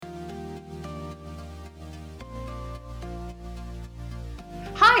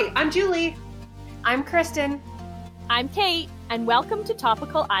Hi, I'm Julie. I'm Kristen. I'm Kate, and welcome to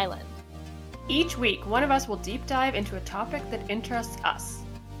Topical Island. Each week, one of us will deep dive into a topic that interests us.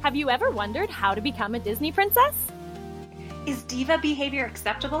 Have you ever wondered how to become a Disney princess? Is diva behavior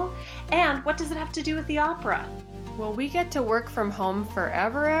acceptable? And what does it have to do with the opera? Will we get to work from home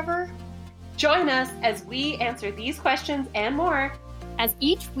forever, ever? Join us as we answer these questions and more. As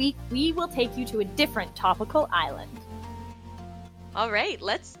each week, we will take you to a different topical island. All right,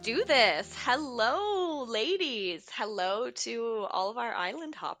 let's do this. Hello, ladies. Hello to all of our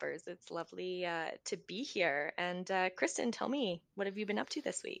island hoppers. It's lovely to be here. And Kristen, tell me, what have you been up to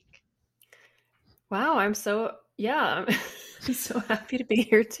this week? Wow, I'm so happy to be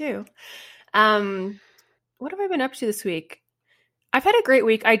here too. What have I been up to this week? I've had a great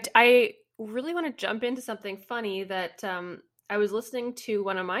week. I really want to jump into something funny that I was listening to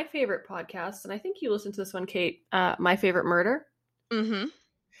one of my favorite podcasts, and I think you listened to this one, Kate, My Favorite Murder. Mm-hmm.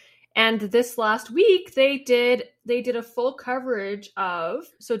 And this last week they did a full coverage of,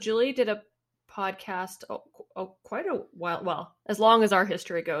 so Julie did a podcast quite a while, well, as long as our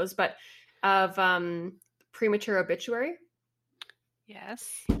history goes, but of premature obituary. Yes.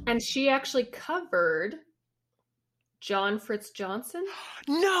 And she actually covered John Fritz Johnson.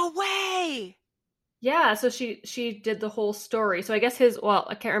 No way. Yeah, so she did the whole story. So I guess I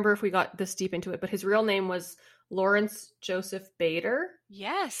can't remember if we got this deep into it, but his real name was Lawrence Joseph Bader.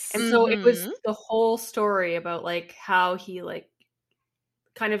 Yes. And so it was the whole story about like how he like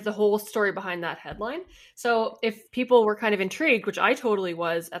kind of the whole story behind that headline. So if people were kind of intrigued, which I totally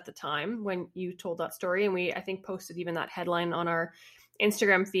was at the time when you told that story, and I think posted even that headline on our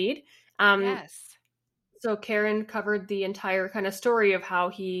Instagram feed. Yes. So Karen covered the entire kind of story of how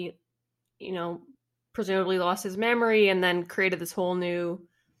he, presumably lost his memory and then created this whole new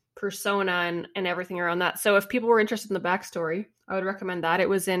persona and everything around that. So if people were interested in the backstory, I would recommend that. It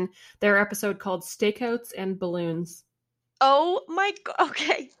was in their episode called Stakeouts and Balloons. Oh my God.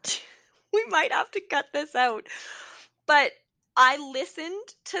 Okay. We might have to cut this out. But I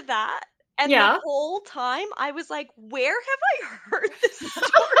listened to that, and the whole time I was like, where have I heard this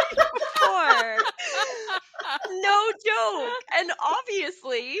story before? No joke. And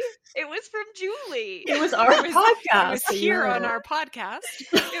obviously it was from Julie. It was our podcast. It was here on our podcast.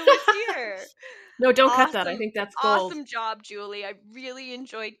 It was here. No, don't cut that. I think that's gold. Awesome job, Julie. I really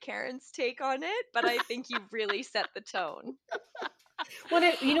enjoyed Karen's take on it, but I think you really set the tone. What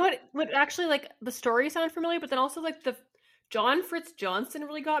actually, like, the story sounded familiar, but then also like the John Fritz Johnson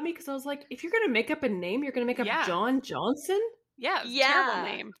really got me, because I was like, if you're gonna make up a name, you're gonna make up John Johnson. Yeah.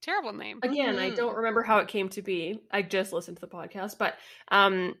 Terrible name. Again, I don't remember how it came to be. I just listened to the podcast, but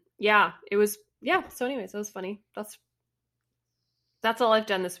it was So anyways, that was funny. That's all I've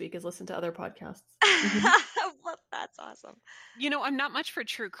done this week, is listen to other podcasts. Well, that's awesome. I'm not much for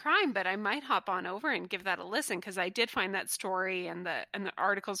true crime, but I might hop on over and give that a listen, because I did find that story and the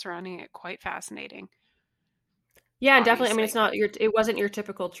article surrounding it quite fascinating. Yeah, and definitely. I mean, it wasn't your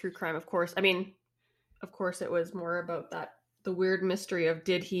typical true crime, of course. I mean, of course, it was more about the weird mystery of,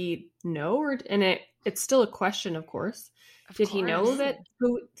 did he know, it's still a question, of course. Did he know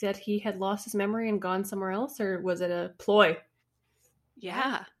that he had lost his memory and gone somewhere else, or was it a ploy?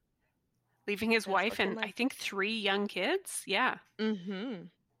 Yeah. Leaving his wife and I think 3 young kids. Yeah. Mm-hmm.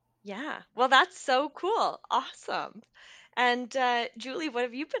 Yeah. Well, that's so cool. Awesome. And Julie, what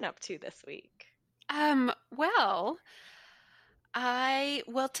have you been up to this week?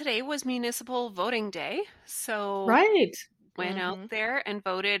 Today was Municipal Voting Day, so went out there and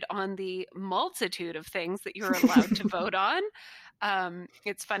voted on the multitude of things that you're allowed to vote on.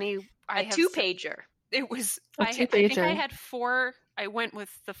 It's funny. A 2-pager. It was. I think I had 4. I went with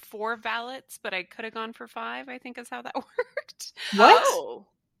the 4 ballots, but I could have gone for 5. I think is how that worked. What? Oh,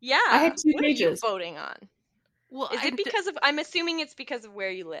 yeah. I had 2 what pages. Are you voting on? Well, is it because of? I'm assuming it's because of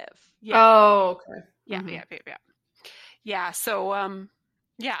where you live. Yeah. Oh, okay. Yeah, yeah. So,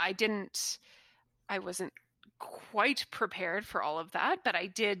 I wasn't quite prepared for all of that, but I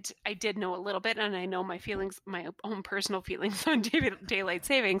did know a little bit, and I know my own personal feelings on daylight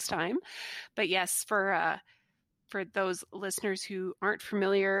savings time. But yes, for those listeners who aren't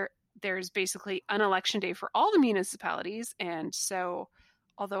familiar, there's basically an election day for all the municipalities, and so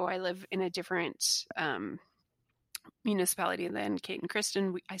although I live in a different municipality than Kate and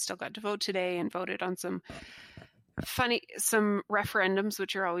Kristen, I still got to vote today and voted on some referendums,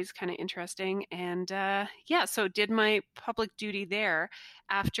 which are always kind of interesting. And so did my public duty there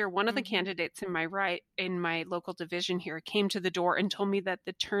after one of the candidates in my local division here came to the door and told me that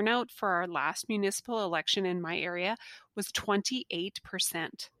the turnout for our last municipal election in my area was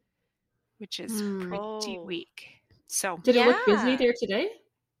 28%, which is pretty weak. So did it look busy there today?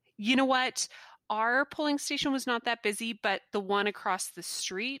 You know what? Our polling station was not that busy, but the one across the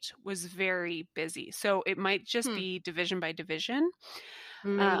street was very busy. So it might just be division by division.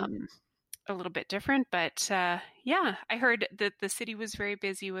 A little bit different, but yeah, I heard that the city was very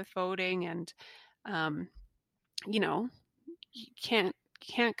busy with voting, and you know, you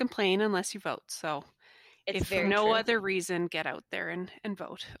can't complain unless you vote. So It's if for no other reason, get out there and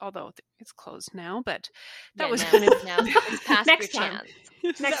vote. Although it's closed now, but that was kind of now it's past Next your time.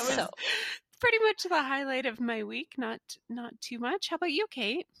 chance. Next So time. pretty much the highlight of my week. Not too much. How about you,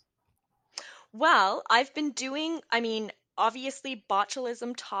 Kate? Well, I've been doing, I mean, obviously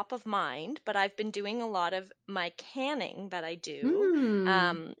botulism top of mind, but I've been doing a lot of my canning that I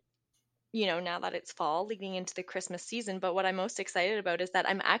do. You know, now that it's fall, leading into the Christmas season. But what I'm most excited about is that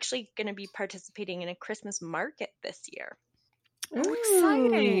I'm actually going to be participating in a Christmas market this year. Oh,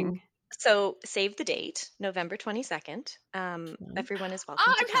 exciting. So save the date, November 22nd. Everyone is welcome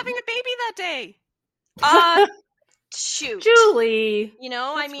to I'm come. having a baby that day. Shoot. Julie. You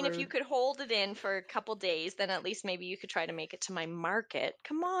know, That's I mean, rude. if you could hold it in for a couple days, then at least maybe you could try to make it to my market.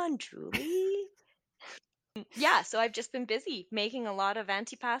 Come on, Julie. Yeah, so I've just been busy making a lot of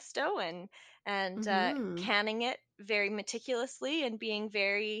antipasto and canning it very meticulously and being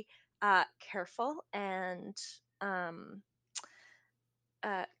very careful and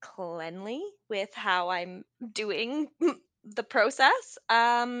cleanly with how I'm doing the process.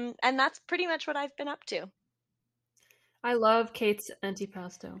 And that's pretty much what I've been up to. I love Kate's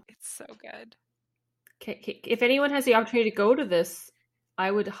antipasto. It's so good. If anyone has the opportunity to go to this, I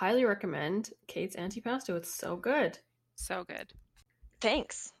would highly recommend Kate's antipasto. It's so good. So good.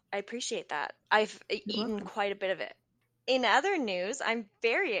 Thanks. I appreciate that. I've eaten quite a bit of it. In other news, I'm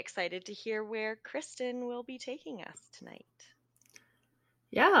very excited to hear where Kristen will be taking us tonight.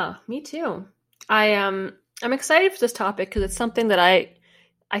 Yeah, me too. I'm excited for this topic because it's something that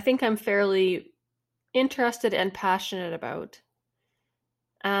I think I'm fairly interested and passionate about.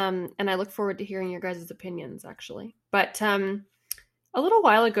 And I look forward to hearing your guys' opinions, actually. But a little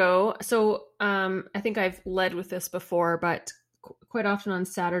while ago, so I think I've led with this before, but quite often on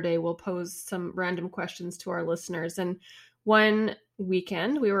Saturday, we'll pose some random questions to our listeners. And one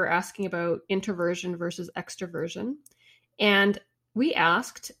weekend, we were asking about introversion versus extroversion. And we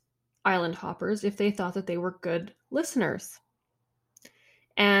asked Island Hoppers if they thought that they were good listeners.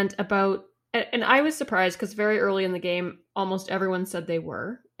 And I was surprised because very early in the game, almost everyone said they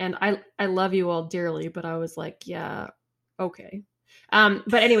were. And I love you all dearly, but I was like, yeah, okay.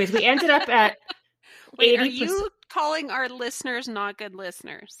 But anyways, we ended up at Wait, 80%. are you calling our listeners not good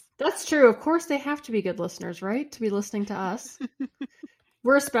listeners? That's true. Of course, they have to be good listeners, right? To be listening to us.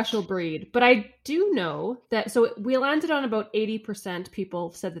 We're a special breed. But I do know that, so we landed on about 80%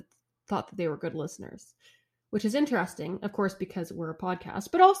 people thought that they were good listeners, which is interesting, of course, because we're a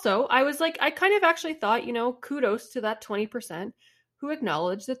podcast. But also, I was like, I kind of actually thought, kudos to that 20% who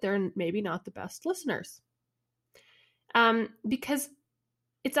acknowledge that they're maybe not the best listeners. Because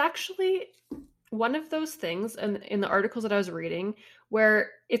it's actually one of those things in the articles that I was reading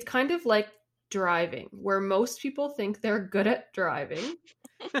where it's kind of like driving, where most people think they're good at driving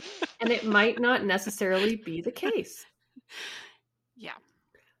and it might not necessarily be the case. Yeah.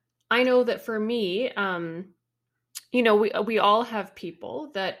 I know that for me, we all have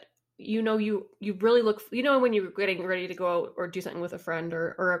people that, you really look, when you're getting ready to go out or do something with a friend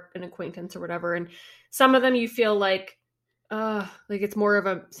or an acquaintance or whatever. And some of them you feel like it's more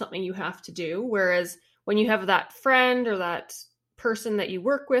of something you have to do. Whereas when you have that friend or that person that you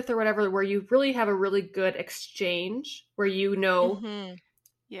work with or whatever, where you really have a really good exchange, where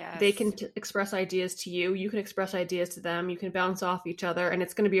Yes. they can express ideas to you, you can express ideas to them, you can bounce off each other, and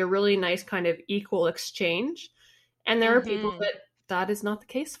it's going to be a really nice kind of equal exchange. And there are people that is not the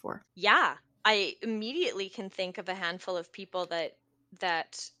case for. Yeah, I immediately can think of a handful of people that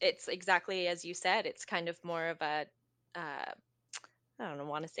it's exactly as you said. It's kind of more of a I don't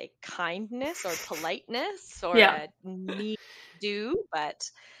want to say kindness or politeness or a need to do, but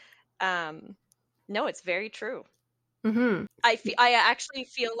no, it's very true. Mm-hmm. I actually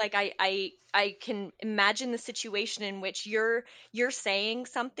feel like I can imagine the situation in which you're saying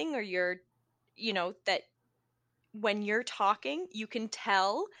something, or you're, that when you're talking, you can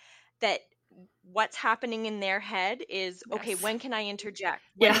tell that what's happening in their head is, okay, when can I interject?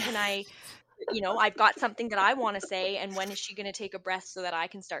 When can I, I've got something that I want to say, and when is she going to take a breath so that I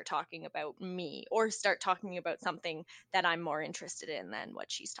can start talking about me, or start talking about something that I'm more interested in than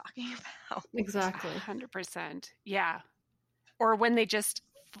what she's talking about? Exactly. 100%. Yeah. Or when they just,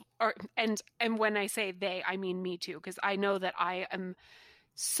 and when I say they, I mean me too, because I know that I am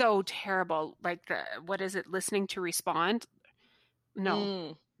so terrible. Like, what is it? Listening to respond?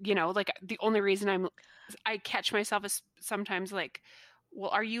 No. like the only reason I catch myself is sometimes like,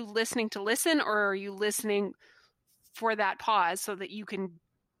 well, are you listening to listen, or are you listening for that pause so that you can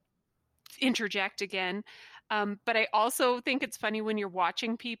interject again? But I also think it's funny when you're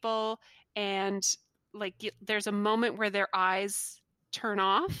watching people and like there's a moment where their eyes turn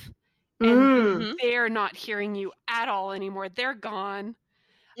off and they're not hearing you at all anymore. They're gone.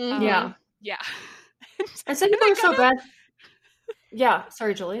 Yeah. And some people are so bad. Yeah.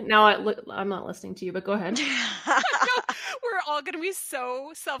 Sorry, Julie. Now I'm not listening to you, but go ahead. We're all going to be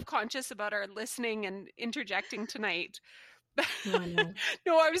so self-conscious about our listening and interjecting tonight.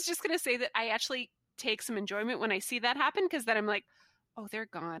 No, I was just going to say that I actually take some enjoyment when I see that happen, because then I'm like, oh, they're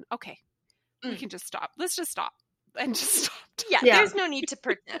gone. Okay. We can just stop. Let's just stop and just stop. Yeah, there's no need to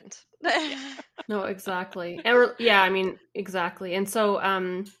pretend. No, exactly. And exactly. And so,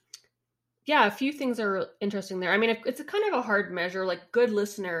 a few things are interesting there. I mean, it's a kind of a hard measure, like good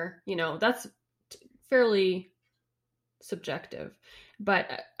listener, that's fairly subjective.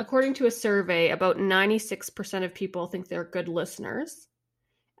 But according to a survey, about 96% of people think they're good listeners.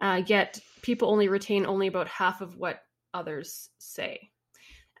 Yet people only retain about half of what others say.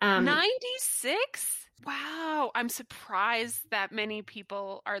 96? Wow. I'm surprised that many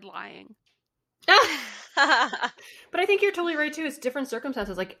people are lying. But I think you're totally right too. It's different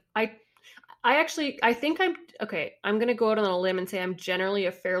circumstances. Like I'm going to go out on a limb and say I'm generally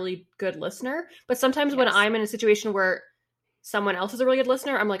a fairly good listener. But sometimes when I'm in a situation where someone else is a really good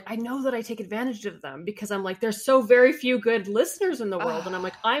listener, I'm like, I know that I take advantage of them, because I'm like, there's so very few good listeners in the world. And I'm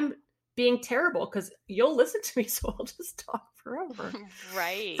like, I'm being terrible because you'll listen to me, so I'll just talk forever.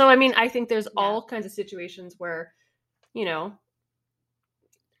 Right. So, I mean, I think there's all kinds of situations where,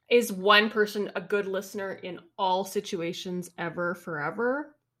 is one person a good listener in all situations ever,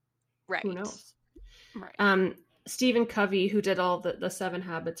 forever? Right. Who knows? Right. Stephen Covey, who did all the 7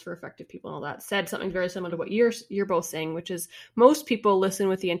 habits for effective people and all that, said something very similar to what you're both saying, which is most people listen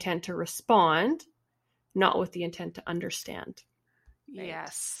with the intent to respond, not with the intent to understand. Right?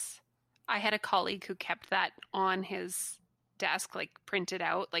 Yes. I had a colleague who kept that on his desk, like printed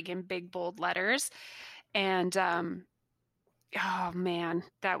out, like in big bold letters. And, oh man,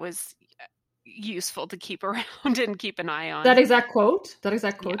 that was useful to keep around and keep an eye on. That exact quote,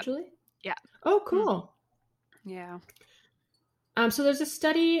 Julie? Yeah. Oh, cool. Yeah. So there's a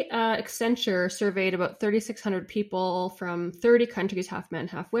study, Accenture surveyed about 3,600 people from 30 countries, half men,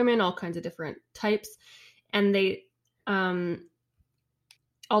 half women, all kinds of different types. And they, although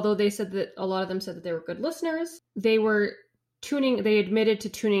they said that a lot of them said that they were good listeners, they admitted to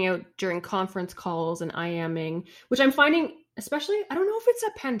tuning out during conference calls and IMing, which I'm finding, especially, I don't know if it's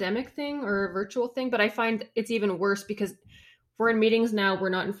a pandemic thing or a virtual thing, but I find it's even worse because we're in meetings now, we're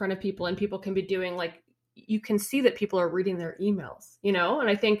not in front of people, and people can be doing you can see that people are reading their emails, and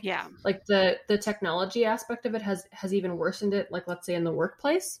I think like the technology aspect of it has even worsened it, like let's say in the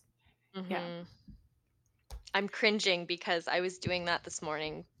workplace. Mm-hmm. Yeah. I'm cringing because I was doing that this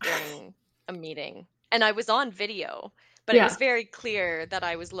morning during a meeting, and I was on video, but it was very clear that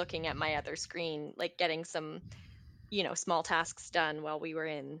I was looking at my other screen, like getting some, small tasks done while we were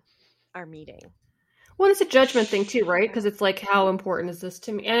in our meeting. Well, it's a judgment thing too, right? Because it's like, how important is this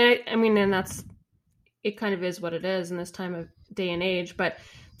to me? And it kind of is what it is in this time of day and age. But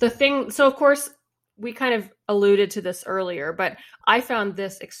so of course, we kind of alluded to this earlier, but I found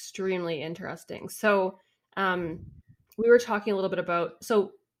this extremely interesting. So we were talking a little bit about,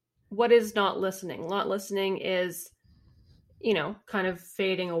 so what is not listening? Not listening is, kind of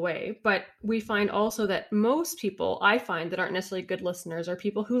fading away. But we find also that most people, I find, that aren't necessarily good listeners are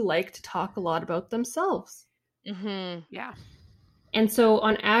people who like to talk a lot about themselves. Mm-hmm. Yeah. And so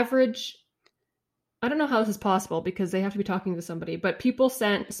on average, I don't know how this is possible because they have to be talking to somebody, but people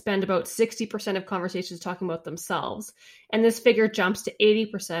spend about 60% of conversations talking about themselves. And this figure jumps to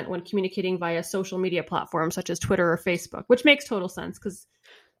 80% when communicating via social media platforms such as Twitter or Facebook, which makes total sense because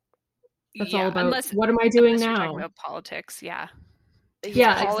that's all about what am I doing now? You're talking about politics, Yeah,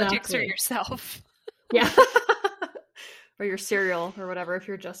 politics exactly. Or yourself. Yeah. Or your cereal or whatever, if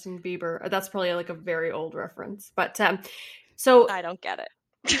you're Justin Bieber. That's probably like a very old reference. But so I don't get it.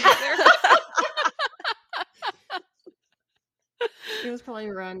 It was probably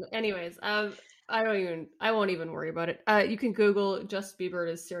around. Anyways, I won't even worry about it. You can Google Justin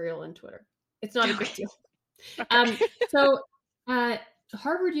Bieber as cereal and Twitter. It's not a big deal. Okay. So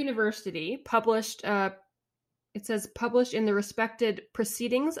Harvard University published, it says published in the respected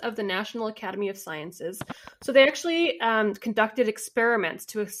Proceedings of the National Academy of Sciences. So they actually conducted experiments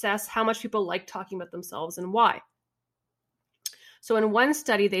to assess how much people like talking about themselves and why. So in one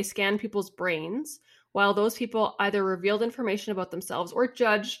study, they scanned people's brains while those people either revealed information about themselves or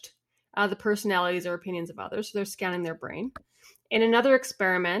judged the personalities or opinions of others. So they're scanning their brain. In another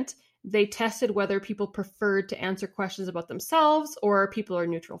experiment, they tested whether people preferred to answer questions about themselves or people or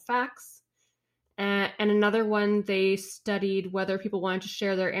neutral facts. And another one, they studied whether people wanted to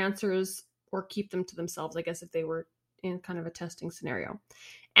share their answers or keep them to themselves, I guess, if they were in kind of a testing scenario.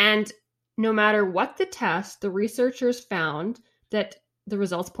 And no matter what the test, the researchers found that the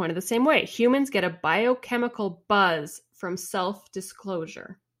results pointed the same way. Humans get a biochemical buzz from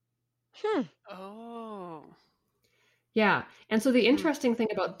self-disclosure. Oh. Yeah. And so the interesting thing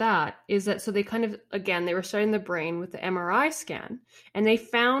about that is that, so they kind of, again, they were studying the brain with the MRI scan, and they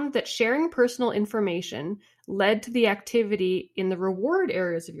found that sharing personal information led to the activity in the reward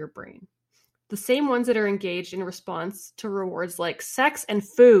areas of your brain, the same ones that are engaged in response to rewards like sex and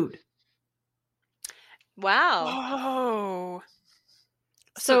food. Wow. Oh.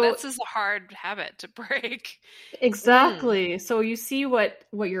 So this is a hard habit to break. Exactly. So you see what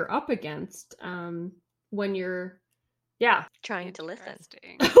you're up against when you're trying to listen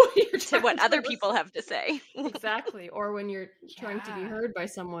to to what other people have to say. Exactly. Or when you're trying to be heard by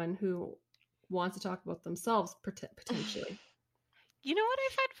someone who wants to talk about themselves potentially. You know what I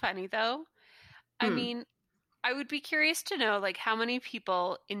find funny though? I mean, I would be curious to know like how many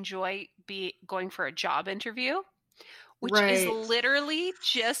people enjoy going for a job interview, which is literally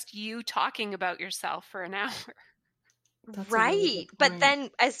just you talking about yourself for an hour. That's right. But then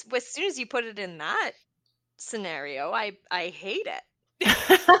as soon as you put it in that scenario, I hate it.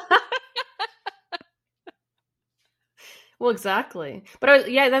 Well, exactly. But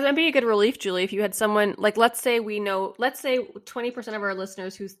that'd be a good relief, Julie, if you had someone like, let's say 20% of our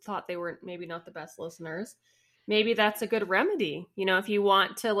listeners who thought they were maybe not the best listeners. Maybe that's a good remedy. You know, if you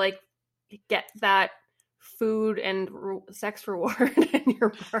want to like get that food and sex reward in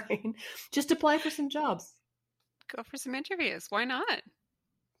your brain, just apply for some jobs. Go for some interviews. Why not?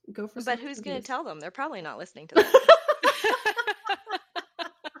 But who's going to tell them? They're probably not listening to this.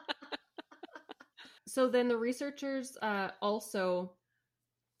 So then the researchers also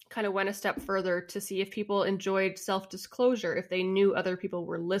kind of went a step further to see if people enjoyed self-disclosure, if they knew other people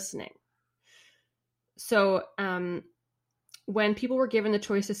were listening. So when people were given the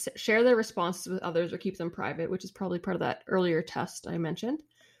choice to share their responses with others or keep them private, which is probably part of that earlier test I mentioned,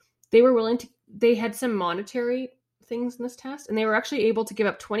 they had some monetary things in this test, and they were actually able to give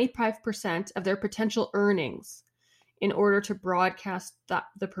up 25% of their potential earnings in order to broadcast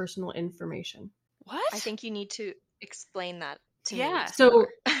the personal information. What? I think you need to explain that to me. Yeah. So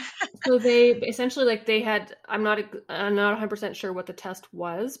they essentially I'm not 100% sure what the test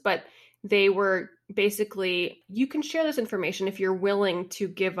was, but they were basically, you can share this information if you're willing to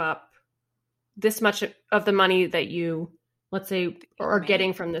give up this much of the money that you, let's say, are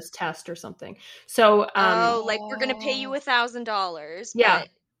getting from this test or something. So like we're going to pay you $1,000. Yeah.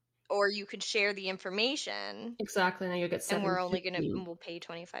 Or you could share the information. Exactly. Now you'll get $750. And we're only we'll pay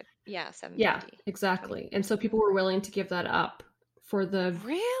 25. Yeah, $750. Yeah, exactly. And so people were willing to give that up for the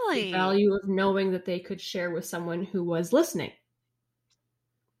value of knowing that they could share with someone who was listening.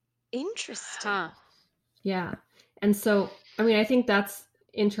 Interesting. Huh. Yeah. And so, I mean, I think that's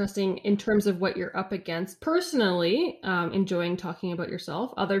interesting in terms of what you're up against personally, enjoying talking about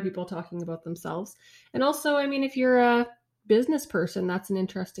yourself, other people talking about themselves. And also, I mean, if you're a business person, that's an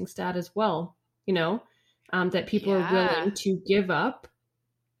interesting stat as well, you know, that people are willing to give up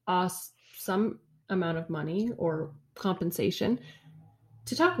some amount of money or compensation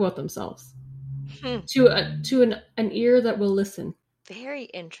to talk about themselves to an ear that will listen. Very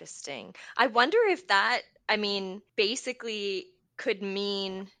interesting. I wonder if that, I mean, basically could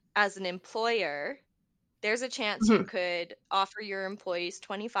mean as an employer, there's a chance you could offer your employees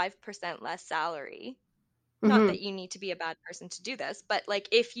 25% less salary. Not that you need to be a bad person to do this, but like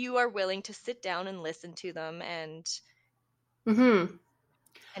if you are willing to sit down and listen to them and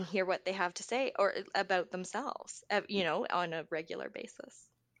hear what they have to say or about themselves, you know, on a regular basis.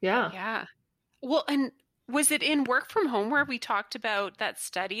 Yeah. Yeah. Well, and was it in Work From Home where we talked about that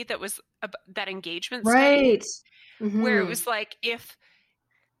study that was that engagement study? Right. Where it was like if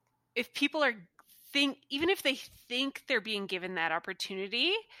people are even if they think they're being given that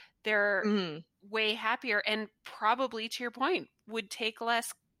opportunity, they're way happier and probably, to your point, would take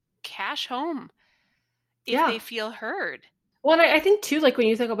less cash home if they feel heard. Well, and I think too, like when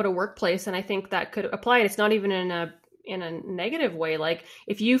you think about a workplace, and I think that could apply, and it's not even in a negative way. Like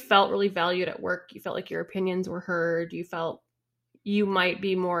if you felt really valued at work, you felt like your opinions were heard, you felt you might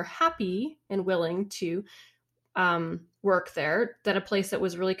be more happy and willing to work there than a place that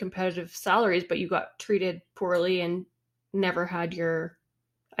was really competitive salaries, but you got treated poorly and never had your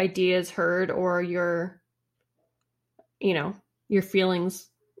ideas heard or your feelings,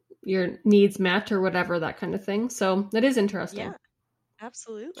 your needs met or whatever, that kind of thing. So that is interesting. Yeah,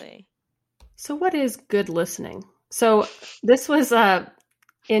 absolutely. So what is good listening? So this was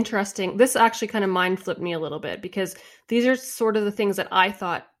interesting. This actually kind of mind flipped me a little bit, because these are sort of the things that I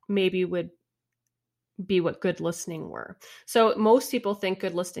thought maybe would be what good listening were. So most people think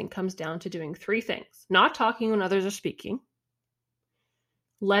good listening comes down to doing 3 things: not talking when others are speaking,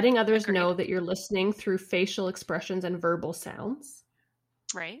 letting others know that you're listening through facial expressions and verbal sounds.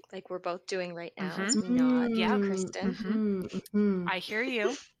 Right. Like we're both doing right now as we nod. Yeah, Kristen. I hear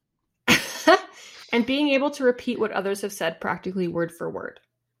you. And being able to repeat what others have said practically word for word.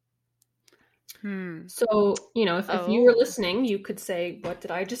 So, if you were listening, you could say, what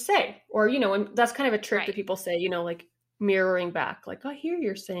did I just say? Or, and that's kind of a trick that people say, like mirroring back, like, I hear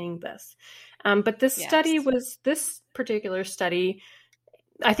you're saying this. But this particular study,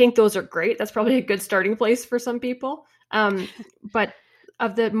 I think those are great. That's probably a good starting place for some people. But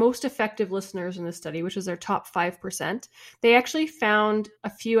of the most effective listeners in this study, which is their top 5%, they actually found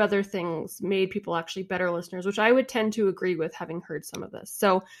a few other things made people actually better listeners, which I would tend to agree with, having heard some of this.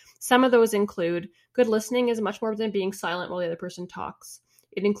 So some of those include: good listening is much more than being silent while the other person talks.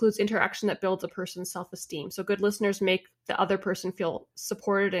 It includes interaction that builds a person's self-esteem. So good listeners make the other person feel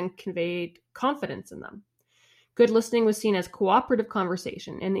supported and conveyed confidence in them. Good listening was seen as cooperative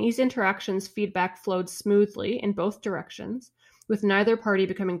conversation. In these interactions, feedback flowed smoothly in both directions, with neither party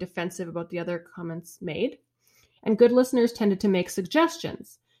becoming defensive about the other comments made. And good listeners tended to make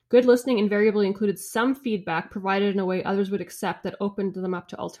suggestions. Good listening invariably included some feedback provided in a way others would accept that opened them up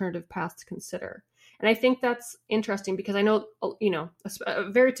to alternative paths to consider. And I think that's interesting, because I know,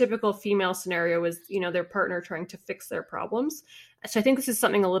 a very typical female scenario is, their partner trying to fix their problems. So I think this is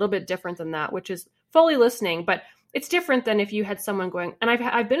something a little bit different than that, which is fully listening. But it's different than if you had someone going, and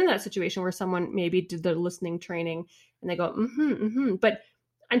I've been in that situation where someone maybe did the listening training and they go, but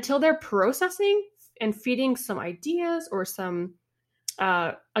until they're processing and feeding some ideas or some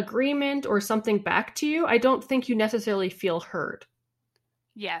agreement or something back to you, I don't think you necessarily feel heard.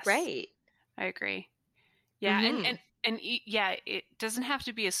 Yes. Right. I agree. Yeah. And yeah, it doesn't have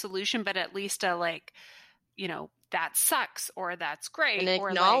to be a solution, but at least a, like, that sucks, or that's great. An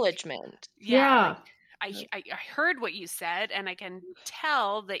acknowledgement. Like, yeah. Like, I heard what you said, and I can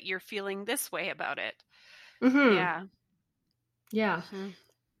tell that you're feeling this way about it. Yeah. Yeah.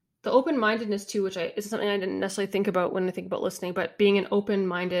 The open-mindedness too, which is something I didn't necessarily think about when I think about listening, but being an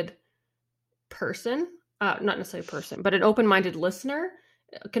open-minded person, not necessarily a person, but an open-minded listener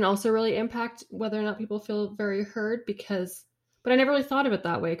can also really impact whether or not people feel very heard, but I never really thought of it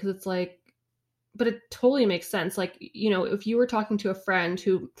that way, because it's like, but it totally makes sense. Like, if you were talking to a friend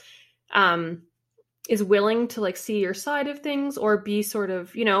who is willing to like see your side of things or be sort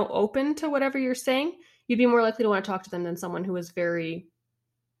of, open to whatever you're saying, you'd be more likely to want to talk to them than someone who was very,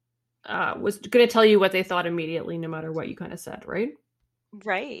 was going to tell you what they thought immediately, no matter what you kind of said, right?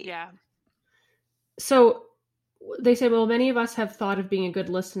 Right. Yeah. So they say, well, many of us have thought of being a good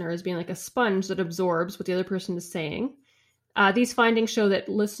listener as being like a sponge that absorbs what the other person is saying. These findings show that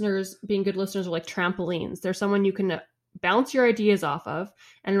being good listeners are like trampolines. They're someone you can bounce your ideas off of,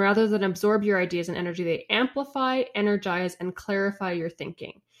 and rather than absorb your ideas and energy, they amplify, energize, and clarify your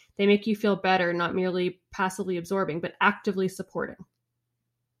thinking. They make you feel better, not merely passively absorbing, but actively supporting.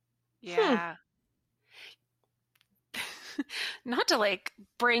 Yeah. Not to like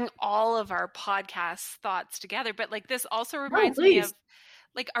bring all of our podcast thoughts together, but like this also reminds me of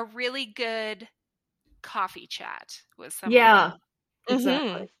like a really good coffee chat with someone. Yeah,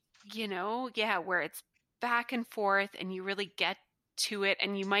 exactly. Where it's back and forth and you really get to it,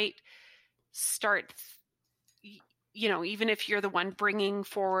 and you might start, even if you're the one bringing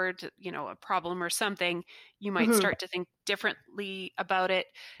forward, a problem or something, you might start to think differently about it.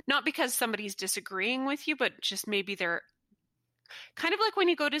 Not because somebody's disagreeing with you, but just maybe they're kind of like when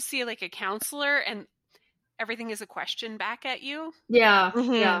you go to see like a counselor and everything is a question back at you. Yeah.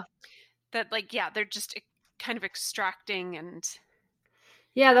 Yeah. That like, they're just kind of extracting and.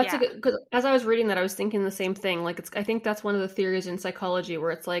 Yeah, that's a good, because as I was reading that, I was thinking the same thing. Like, I think that's one of the theories in psychology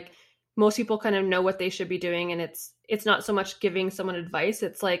where it's like most people kind of know what they should be doing, and it's not so much giving someone advice.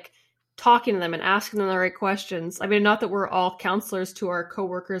 It's like talking to them and asking them the right questions. I mean, not that we're all counselors to our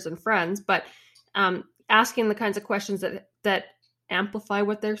coworkers and friends, but asking the kinds of questions that amplify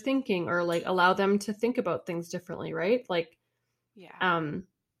what they're thinking, or like allow them to think about things differently, right? Like,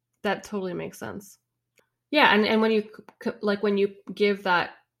 that totally makes sense. Yeah, and when you give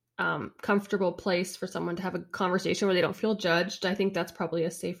that comfortable place for someone to have a conversation where they don't feel judged, I think that's probably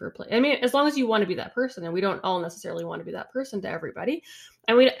a safer place. I mean, as long as you want to be that person, and we don't all necessarily want to be that person to everybody.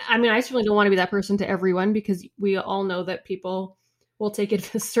 I certainly don't want to be that person to everyone, because we all know that people will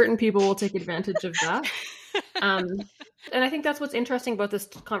certain people will take advantage of that. And I think that's what's interesting about this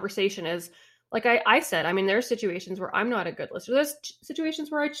conversation is, like I said, I mean, there are situations where I'm not a good listener. There's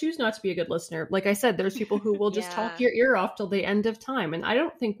situations where I choose not to be a good listener. Like I said, there's people who will just talk your ear off till the end of time. And I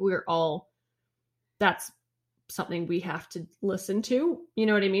don't think that's something we have to listen to. You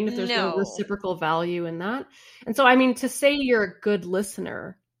know what I mean? If there's no reciprocal value in that. And so, I mean, to say you're a good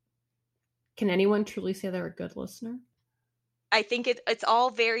listener, can anyone truly say they're a good listener? I think it's all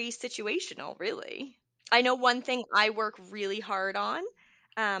very situational, really. I know one thing I work really hard on,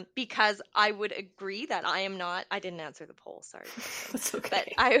 because I would agree that I didn't answer the poll, sorry. That's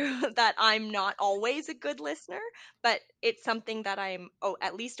okay. That I'm not always a good listener, but it's something that I'm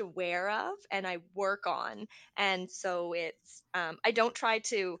at least aware of and I work on. And so it's, I don't try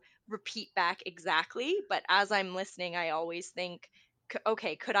to repeat back exactly, but as I'm listening, I always think,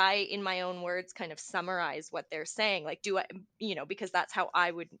 okay, could I, in my own words, kind of summarize what they're saying? Like, do I, because that's how I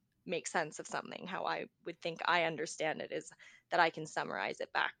would make sense of something, how I would think I understand it, is that I can summarize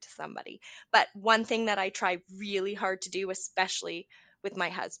it back to somebody. But one thing that I try really hard to do, especially with my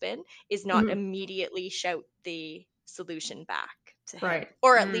husband, is not immediately shout the solution back to him, right?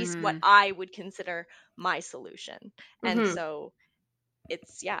 Or at least what I would consider my solution. And so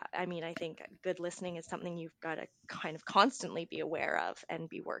it's, I mean, I think good listening is something you've got to kind of constantly be aware of and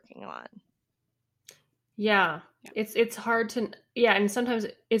be working on. Yeah. It's hard to, and sometimes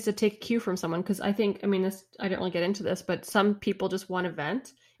it's to take a cue from someone, because I think, I mean, I don't really get into this, but some people just want to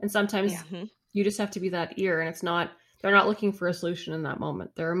vent, and sometimes you just have to be that ear, and they're not looking for a solution in that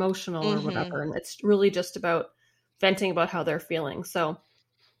moment. They're emotional or whatever, and it's really just about venting about how they're feeling. So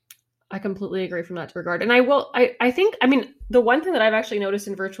I completely agree from that regard. And I think, I mean, the one thing that I've actually noticed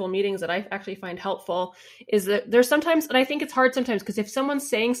in virtual meetings that I actually find helpful is that there's sometimes, and I think it's hard sometimes, because if someone's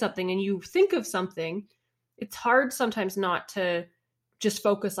saying something and you think of something, it's hard sometimes not to just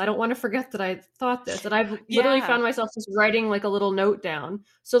focus. I don't want to forget that I thought this. And I've literally found myself just writing like a little note down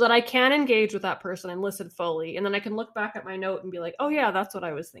so that I can engage with that person and listen fully. And then I can look back at my note and be like, oh yeah, that's what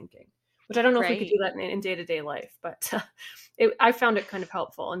I was thinking. Which I don't know if we could do that in day-to-day life, but I found it kind of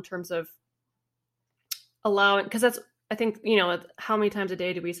helpful in terms of allowing, because that's, I think, how many times a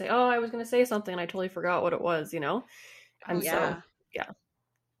day do we say, oh, I was going to say something and I totally forgot what it was, And so.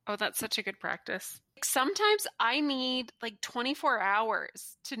 Oh, that's such a good practice. Sometimes I need like 24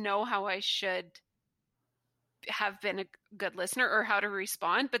 hours to know how I should have been a good listener or how to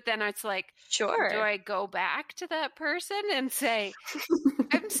respond. But then it's like, sure, do I go back to that person and say,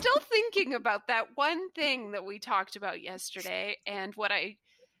 I'm still thinking about that one thing that we talked about yesterday, and what I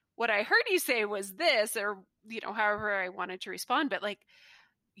heard you say was this, or however I wanted to respond. But like,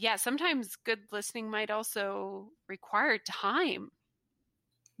 sometimes good listening might also require time.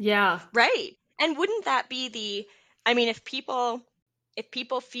 Yeah. Right. And wouldn't that be if people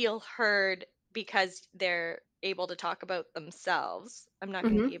feel heard because they're able to talk about themselves, I'm not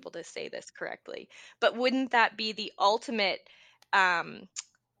going to be able to say this correctly, but wouldn't that be the ultimate,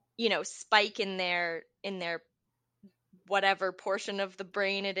 spike in their whatever portion of the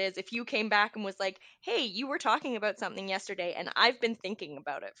brain it is, if you came back and was like, hey, you were talking about something yesterday and I've been thinking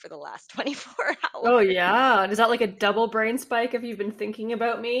about it for the last 24 hours. Oh yeah. Is that like a double brain spike if you've been thinking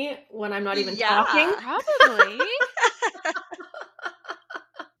about me when I'm not even talking? Probably.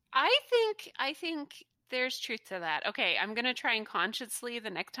 I think there's truth to that. Okay, I'm going to try and consciously, the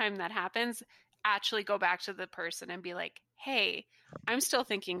next time that happens, actually go back to the person and be like, hey, I'm still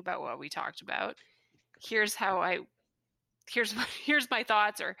thinking about what we talked about. Here's my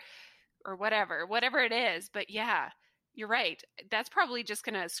thoughts, or whatever it is. But yeah, you're right. That's probably just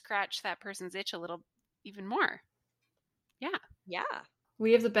going to scratch that person's itch a little even more. Yeah.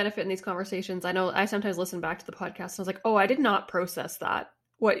 We have the benefit in these conversations. I know I sometimes listen back to the podcast and I was like, oh, I did not process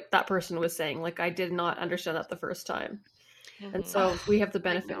what that person was saying. Like, I did not understand that the first time. And so we have the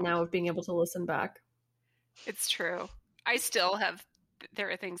benefit now of being able to listen back. It's true. I still have,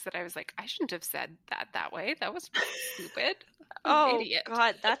 there are things that I was like, I shouldn't have said that way. That was stupid. Idiot.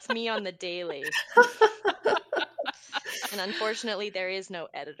 God, that's me on the daily. And unfortunately, there is no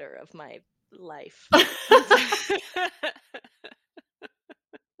editor of my life.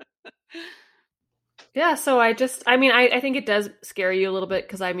 Yeah, so I think it does scare you a little bit,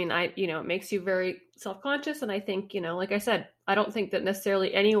 because it makes you very self-conscious. And I think, like I said, I don't think that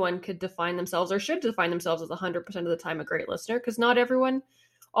necessarily anyone could define themselves or should define themselves as 100% of the time a great listener, because not everyone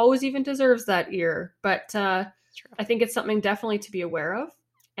always even deserves that ear. But I think it's something definitely to be aware of.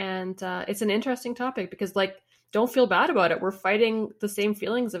 And it's an interesting topic because, like, don't feel bad about it. We're fighting the same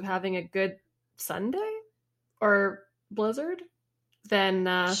feelings of having a good Sunday or Blizzard than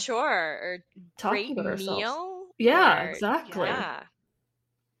or talking great about ourselves. meal. Yeah, or, exactly.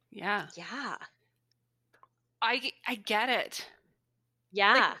 Yeah. Yeah. I get it.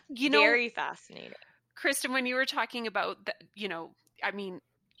 Yeah. Like, very fascinating. Kristen, when you were talking about that, I mean,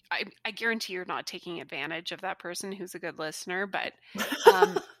 I guarantee you're not taking advantage of that person who's a good listener, but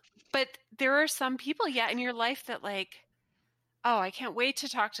but there are some people, in your life that like, oh, I can't wait to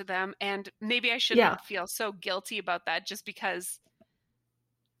talk to them, and maybe I shouldn't feel so guilty about that just because,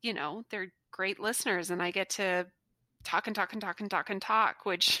 they're great listeners and I get to talk and talk and talk and talk and talk,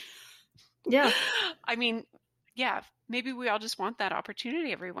 which, I mean, maybe we all just want that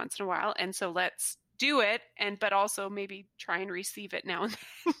opportunity every once in a while, and so let's do it, but also maybe try and receive it now and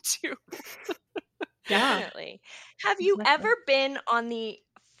then too. Definitely. Have you ever been on the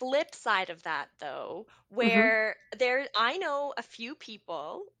flip side of that, though, where I know a few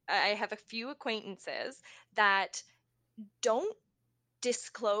people, I have a few acquaintances that don't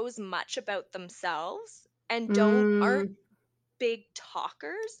disclose much about themselves and aren't big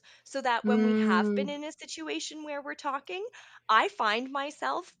talkers, so that when we have been in a situation where we're talking, I find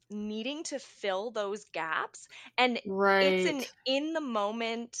myself needing to fill those gaps, and it's an in the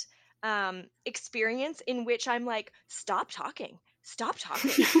moment experience in which I'm like, stop talking,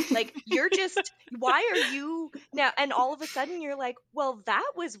 like, you're just, why are you now? And all of a sudden you're like, well,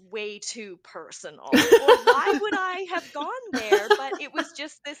 that was way too personal, or why would I have gone there? But it was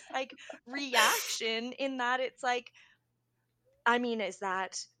just this like reaction in that it's like, I mean, is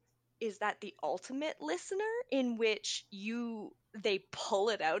that the ultimate listener in which they pull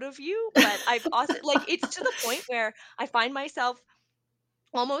it out of you? But I've also, like, it's to the point where I find myself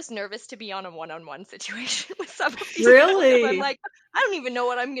almost nervous to be on a one-on-one situation with some of these people, 'cause I'm like, I don't even know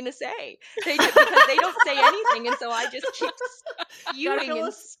what I'm gonna say. Because they don't say anything, and so I just keep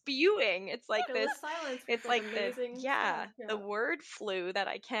spewing. It's like this. It's like the word flu that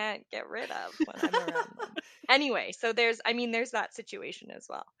I can't get rid of when I'm around them. Anyway, so there's that situation as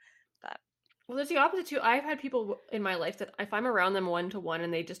well. But well, there's the opposite too. I've had people in my life that if I'm around them one-to-one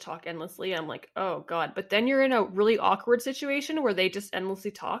and they just talk endlessly, I'm like, oh God. But then you're in a really awkward situation where they just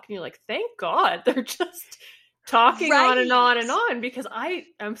endlessly talk and you're like, thank God they're just talking on and on and on, because I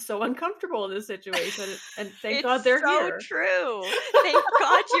am so uncomfortable in this situation. And thank God they're here. It's so true. Thank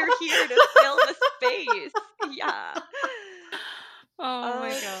God you're here to fill the space. Yeah. Oh my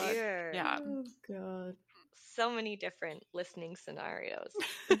God. Dear. Yeah. Oh God. So many different listening scenarios.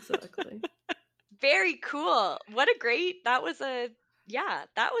 Exactly. Very cool. That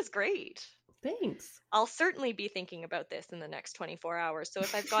was great. Thanks. I'll certainly be thinking about this in the next 24 hours. So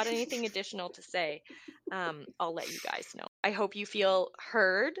if I've got anything additional to say, I'll let you guys know. I hope you feel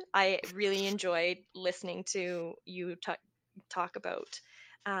heard. I really enjoyed listening to you talk about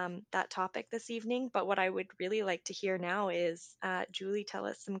that topic this evening. But what I would really like to hear now is Julie tell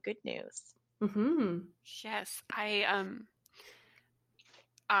us some good news. Yes,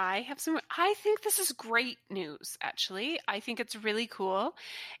 I have some. I think this is great news, actually. I think it's really cool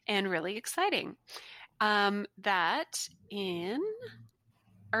and really exciting. That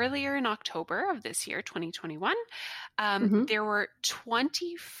earlier in October of this year, 2021, there were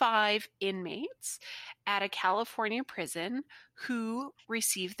 25 inmates at a California prison who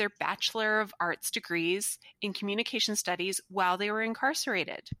received their Bachelor of Arts degrees in Communication Studies while they were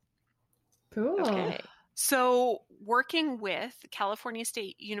incarcerated. Cool. Okay. So working with California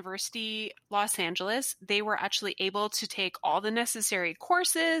State University, Los Angeles, they were actually able to take all the necessary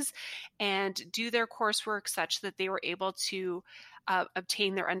courses and do their coursework such that they were able to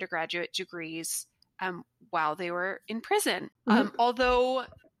obtain their undergraduate degrees while they were in prison. Although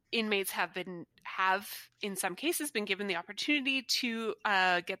inmates have in some cases been given the opportunity to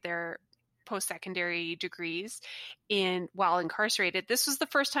get their post-secondary degrees while incarcerated, this was the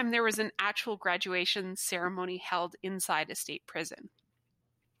first time there was an actual graduation ceremony held inside a state prison.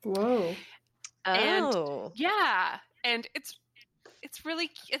 Whoa. And and it's really,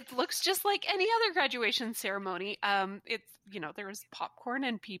 it looks just like any other graduation ceremony. It's, there was popcorn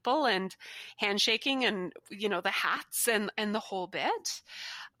and people and handshaking and, the hats and the whole bit.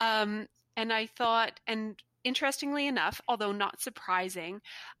 And I thought, and interestingly enough, although not surprising,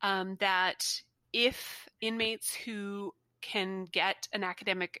 that if inmates who can get an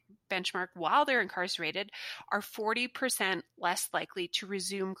academic benchmark while they're incarcerated are 40% less likely to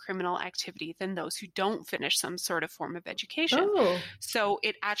resume criminal activity than those who don't finish some sort of form of education. So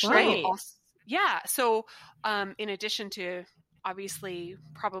it actually, in addition to obviously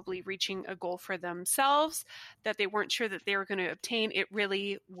probably reaching a goal for themselves that they weren't sure that they were going to obtain, it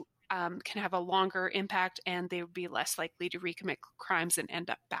really can have a longer impact, and they would be less likely to recommit crimes and end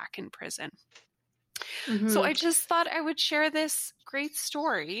up back in prison. Mm-hmm. So I just thought I would share this great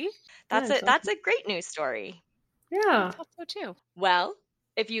story. That's a great news story. Yeah. I thought so too. Well,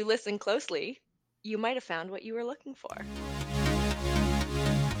 if you listen closely, you might have found what you were looking for.